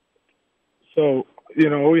God. So,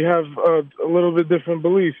 we have a little bit different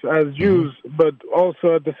beliefs as Jews, but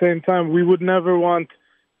also at the same time, we would never want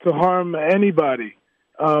to harm anybody.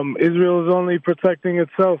 Israel is only protecting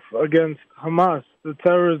itself against Hamas, the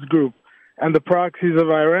terrorist group, and the proxies of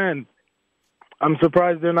Iran. I'm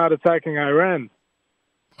surprised they're not attacking Iran.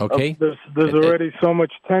 Okay. There's already so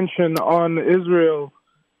much tension on Israel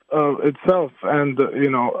itself, and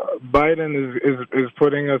Biden is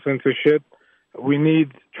putting us into shit. We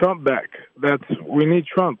need Trump back. We need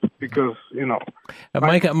Trump because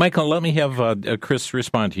Michael, let me have Chris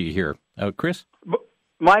respond to you here. Chris,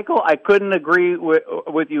 Michael, I couldn't agree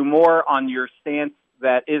with you more on your stance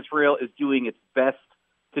that Israel is doing its best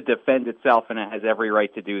to defend itself, and it has every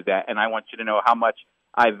right to do that. And I want you to know how much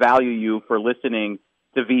I value you for listening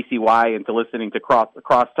to VCY and to listening to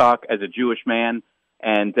Crosstalk as a Jewish man.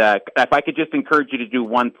 And if I could just encourage you to do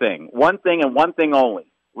one thing and one thing only.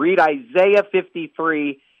 Read Isaiah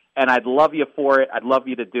 53, and I'd love you for it. I'd love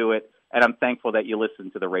you to do it, and I'm thankful that you listen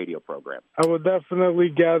to the radio program. I would definitely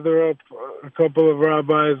gather up a couple of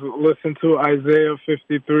rabbis, listen to Isaiah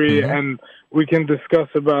 53, and we can discuss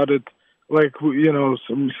about it. Like,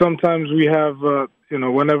 sometimes we have,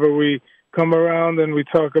 whenever we come around and we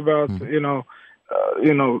talk about, the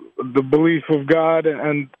belief of God,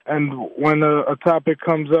 and when a topic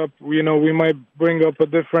comes up, we might bring up a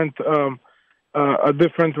different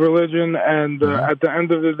religion, and at the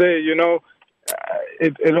end of the day,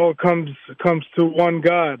 it all comes to one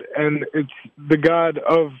God, and it's the God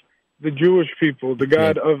of the Jewish people, the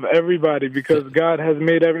God of everybody, because God has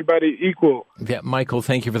made everybody equal. Yeah, Michael,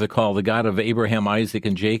 thank you for the call. The God of Abraham, Isaac,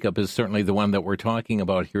 and Jacob is certainly the one that we're talking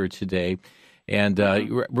about here today. And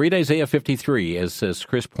read Isaiah 53, as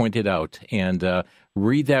Chris pointed out, and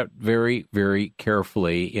read that very, very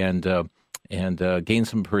carefully, and gain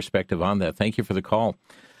some perspective on that. Thank you for the call.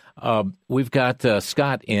 We've got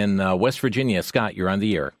Scott in West Virginia. Scott, you're on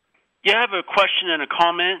the air. Yeah, I have a question and a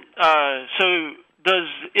comment. So does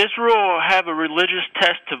Israel have a religious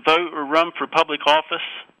test to vote or run for public office?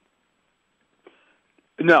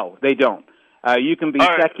 No, they don't. You can be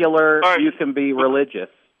secular. You can be religious.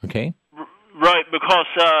 Okay. Right, because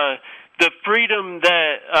the freedom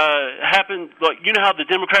that happened, like, how the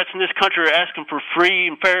Democrats in this country are asking for free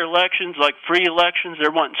and fair elections, like free elections.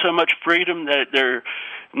 They're wanting so much freedom that they're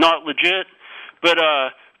not legit. But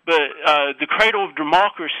the cradle of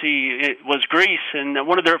democracy was Greece, and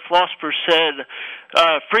one of their philosophers said,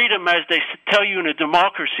 freedom, as they tell you in a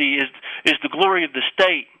democracy, is the glory of the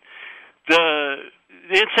state. The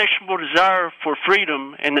insatiable desire for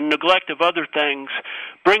freedom and the neglect of other things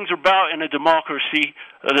brings about in a democracy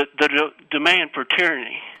the demand for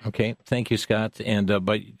tyranny. Okay, thank you, Scott. And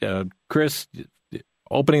Chris,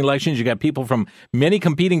 opening elections, you got people from many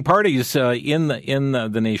competing parties in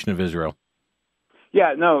the nation of Israel.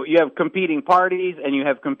 Yeah, no, you have competing parties and you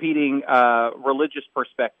have competing religious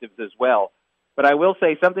perspectives as well. But I will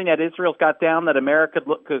say something that Israel's got down that America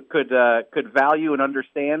could value and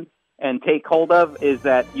understand and take hold of is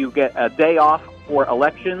that you get a day off for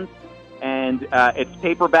elections, and it's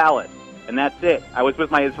paper ballot, and that's it. I was with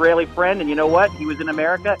my Israeli friend, and you know what? He was in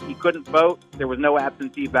America. He couldn't vote. There was no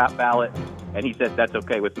absentee ballot, and he said, that's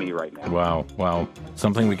okay with me right now. Wow.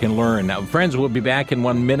 Something we can learn. Now, friends, we'll be back in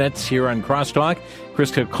 1 minute here on Crosstalk.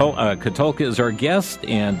 Chris Katulka is our guest,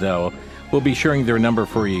 and we'll be sharing their number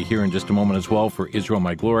for you here in just a moment as well for Israel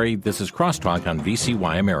My Glory. This is Crosstalk on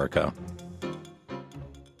VCY America.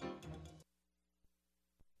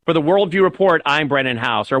 For the Worldview Report, I'm Brennan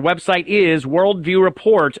House. Our website is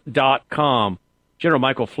worldviewreport.com. General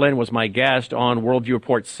Michael Flynn was my guest on Worldview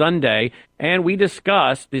Report Sunday, and we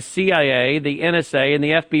discussed the CIA, the NSA, and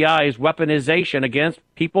the FBI's weaponization against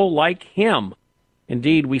people like him.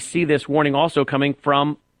 Indeed, we see this warning also coming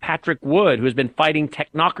from Patrick Wood, who has been fighting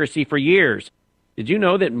technocracy for years. Did you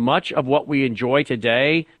know that much of what we enjoy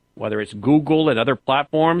today, whether it's Google and other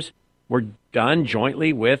platforms, were done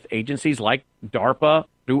jointly with agencies like DARPA,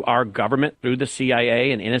 through our government, through the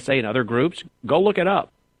CIA and NSA and other groups? Go look it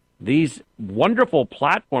up. These wonderful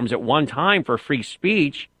platforms at one time for free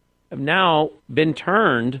speech have now been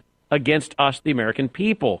turned against us, the American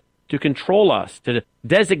people, to control us, to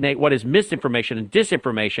designate what is misinformation and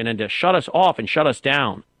disinformation, and to shut us off and shut us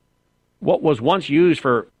down. What was once used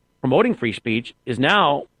for promoting free speech is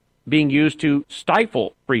now being used to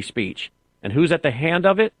stifle free speech. And who's at the hand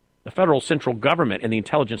of it? The federal central government in the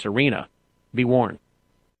intelligence arena. Be warned.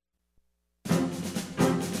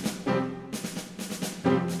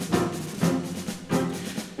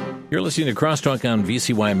 You're listening to Crosstalk on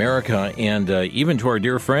VCY America, and even to our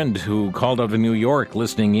dear friend who called out of New York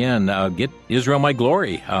listening in, get Israel My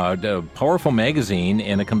Glory, a powerful magazine,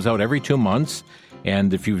 and it comes out every 2 months.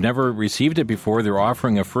 And if you've never received it before, they're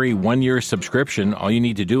offering a free 1-year subscription. All you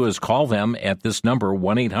need to do is call them at this number,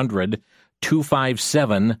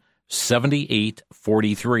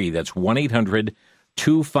 1-800-257-7843. That's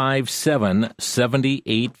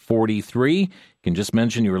 1-800-257-7843. You can just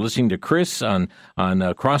mention you were listening to Chris on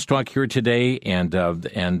Crosstalk here today, and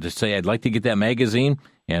say, I'd like to get that magazine,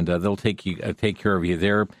 and they'll take care of you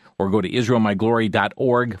there. Or go to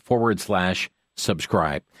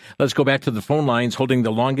israelmyglory.org/subscribe. Let's go back to the phone lines. Holding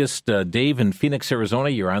the longest, Dave in Phoenix, Arizona.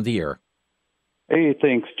 You're on the air. Hey,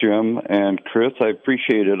 thanks, Jim and Chris. I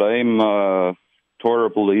appreciate it. I'm a Torah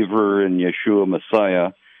believer in Yeshua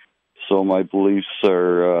Messiah, so my beliefs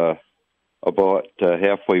are about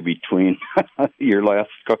halfway between one of your last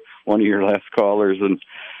callers and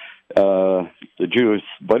the Jews.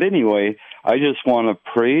 But anyway, I just want to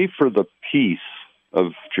pray for the peace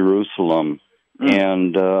of Jerusalem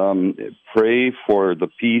and pray for the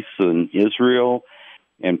peace in Israel,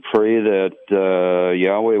 and pray that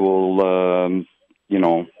Yahweh will,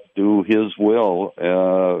 do His will,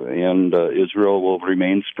 and Israel will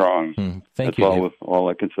remain strong. Thank That's you. all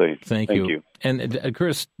I can say. Thank you. And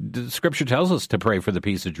Chris, the Scripture tells us to pray for the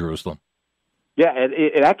peace of Jerusalem. Yeah,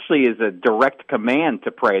 it actually is a direct command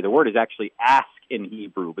to pray. The word is actually ask in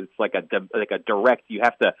Hebrew, but it's like a direct. You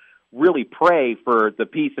have to really pray for the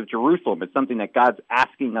peace of Jerusalem. It's something that God's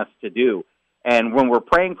asking us to do. And when we're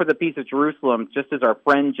praying for the peace of Jerusalem, just as our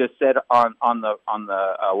friend just said on the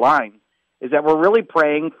line, is that we're really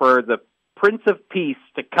praying for the Prince of Peace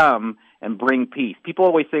to come and bring peace. People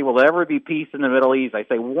always say, will there ever be peace in the Middle East? I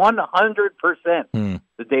say 100%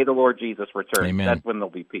 the day the Lord Jesus returns. Amen. That's when there'll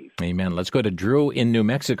be peace. Amen. Let's go to Drew in New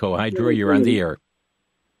Mexico. Hi, Drew. You're on the air.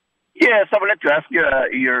 Yes, I would like to ask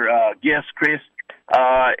your guest, Chris,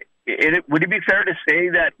 would it be fair to say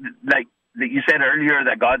that, like that you said earlier,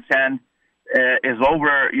 that God's hand is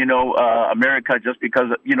over, America just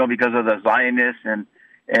because of the Zionists and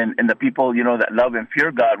the people, that love and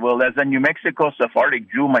fear God? Well, as a New Mexico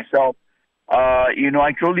Sephardic Jew myself,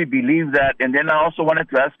 I truly believe that. And then I also wanted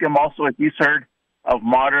to ask him also if he's heard of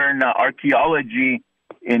modern archaeology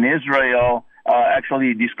in Israel,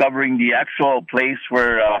 actually discovering the actual place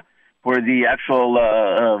where the actual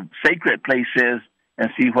sacred place is, and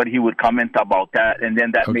see what he would comment about that. And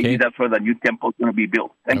then maybe that's where the new temple is going to be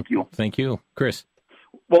built. Thank you. Thank you. Chris?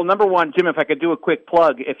 Well, number one, Jim, if I could do a quick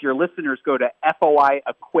plug, if your listeners go to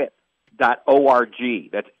foiequip.org,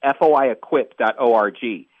 that's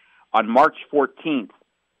foiequip.org, on March 14th,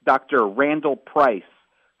 Dr. Randall Price,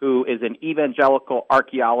 who is an evangelical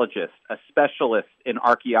archaeologist, a specialist in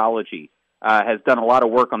archaeology, has done a lot of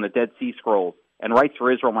work on the Dead Sea Scrolls, and writes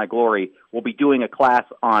for Israel My Glory, will be doing a class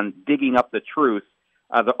on digging up the truth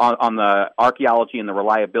on the archaeology and the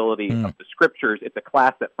reliability of the Scriptures. It's a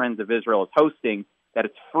class that Friends of Israel is hosting, that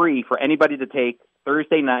it's free for anybody to take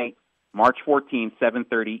Thursday night, March 14th,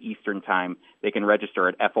 7:30 Eastern Time. They can register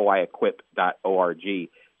at foiequip.org.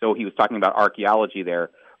 So he was talking about archaeology there.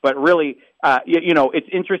 But really, it's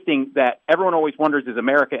interesting that everyone always wonders, is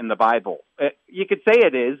America in the Bible? You could say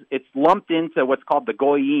it is. It's lumped into what's called the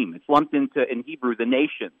Goyim. It's lumped into, in Hebrew, the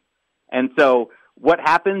nations. And so what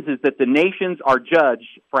happens is that the nations are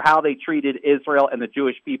judged for how they treated Israel and the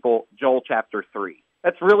Jewish people, Joel chapter 3.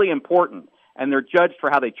 That's really important. And they're judged for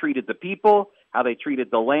how they treated the people, how they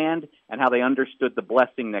treated the land, and how they understood the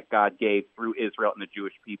blessing that God gave through Israel and the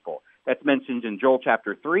Jewish people. That's mentioned in Joel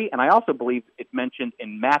chapter 3, and I also believe it's mentioned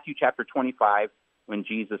in Matthew chapter 25 when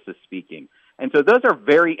Jesus is speaking. And so those are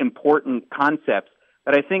very important concepts,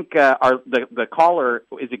 that I think the caller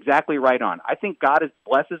is exactly right on. I think God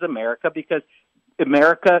blesses America because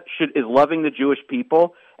America is loving the Jewish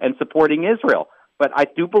people and supporting Israel. But I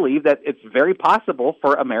do believe that it's very possible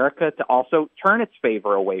for America to also turn its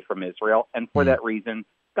favor away from Israel, and for that reason,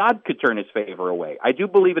 God could turn his favor away. I do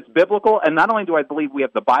believe it's biblical, and not only do I believe we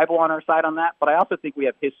have the Bible on our side on that, but I also think we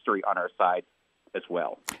have history on our side as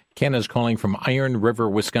well. Ken is calling from Iron River,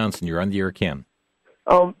 Wisconsin. You're on the air, Ken.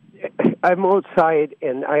 I'm outside,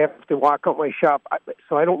 and I have to walk out my shop,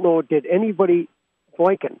 so I don't know, did anybody,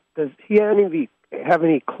 Blinken, does he have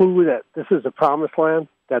any clue that this is the promised land,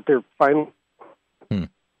 that they're finally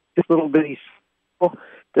this little bitty,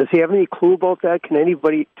 does he have any clue about that? Can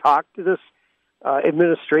anybody talk to this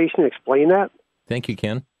administration and explain that? Thank you,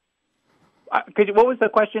 Ken. What was the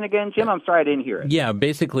question again, Jim? I'm sorry, I didn't hear it. Yeah,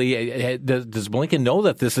 basically, does Blinken know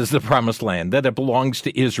that this is the promised land, that it belongs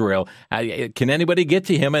to Israel? Can anybody get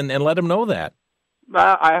to him and let him know that?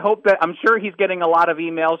 I hope that. I'm sure he's getting a lot of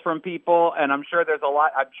emails from people, and I'm sure there's a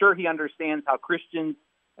lot. I'm sure he understands how Christians,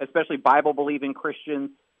 especially Bible-believing Christians,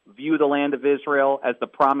 view the land of Israel as the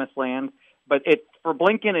promised land. But for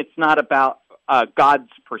Blinken, it's not about God's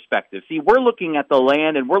perspective. See, we're looking at the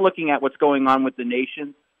land, and we're looking at what's going on with the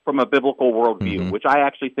nation from a biblical worldview, which I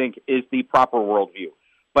actually think is the proper worldview.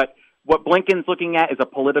 But what Blinken's looking at is a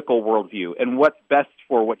political worldview, and what's best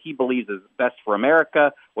for what he believes is best for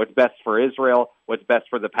America, what's best for Israel, what's best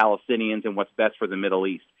for the Palestinians, and what's best for the Middle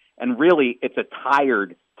East. And really, it's a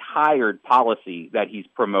tired policy that he's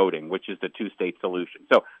promoting, which is the two-state solution.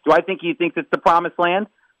 So do I think he thinks it's the promised land?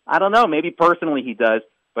 I don't know. Maybe personally he does,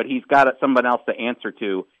 but he's got someone else to answer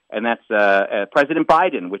to, and that's President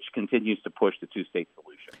Biden, which continues to push the two-state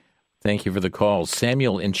solution. Thank you for the call.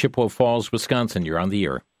 Samuel in Chippewa Falls, Wisconsin, you're on the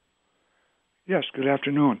air. Yes, good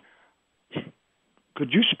afternoon.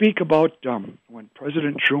 Could you speak about when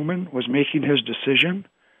President Truman was making his decision?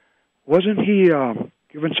 Wasn't he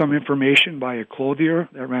given some information by a clothier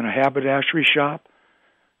that ran a haberdashery shop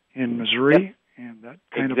in Missouri? Yep. And that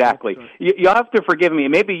kind exactly. You'll have to forgive me.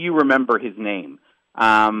 Maybe you remember his name.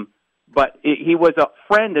 But he was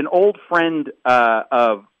an old friend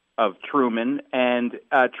of Truman, and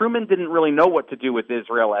Truman didn't really know what to do with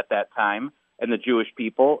Israel at that time and the Jewish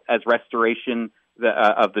people, as restoration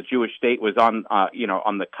of the Jewish state was on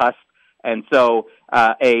the cusp. And so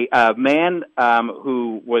a man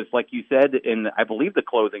who was, like you said, in, I believe, the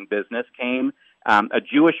clothing business a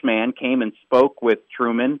Jewish man came and spoke with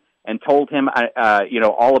Truman and told him,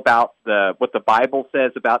 all about what the Bible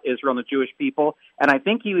says about Israel and the Jewish people. And I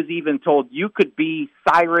think he was even told, you could be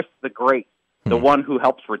Cyrus the Great, the one who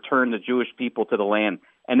helps return the Jewish people to the land.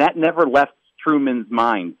 And that never left Truman's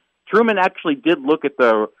mind. Truman actually did look at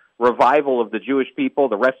the revival of the Jewish people,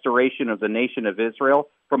 the restoration of the nation of Israel,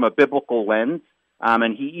 from a biblical lens.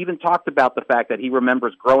 And he even talked about the fact that he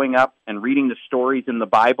remembers growing up and reading the stories in the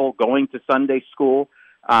Bible, going to Sunday school,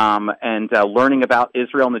 and learning about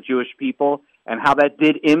Israel and the Jewish people, and how that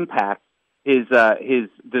did impact his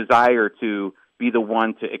desire to be the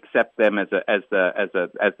one to accept them as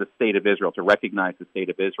the state of Israel, to recognize the state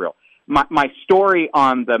of Israel. My story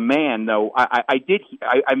on the man, though, I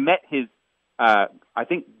met his I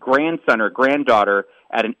think grandson or granddaughter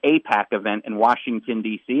at an AIPAC event in Washington,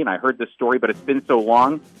 D.C., and I heard the story, but it's been so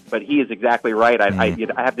long. But he is exactly right. I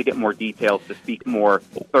have to get more details to speak more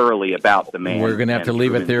thoroughly about the man. We're going to have to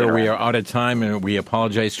leave it there. We are out of time, and we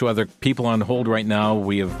apologize to other people on hold right now.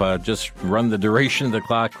 We have just run the duration of the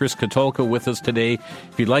clock. Chris Katulka with us today.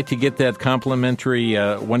 If you'd like to get that complimentary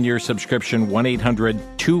one-year subscription,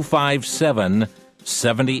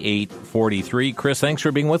 1-800-257-7843. Chris, thanks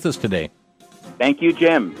for being with us today. Thank you,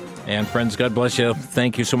 Jim. And friends, God bless you.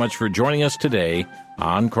 Thank you so much for joining us today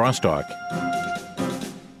on Crosstalk.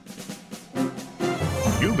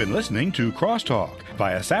 You've been listening to Crosstalk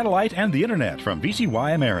via satellite and the internet from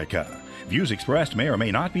VCY America. Views expressed may or may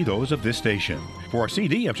not be those of this station. For a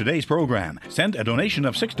CD of today's program, send a donation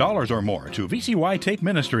of $6 or more to VCY Tape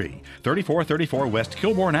Ministry, 3434 West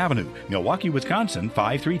Kilbourne Avenue, Milwaukee, Wisconsin,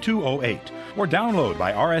 53208, or download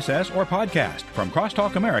by RSS or podcast from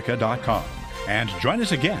crosstalkamerica.com. And join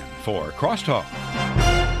us again for Crosstalk.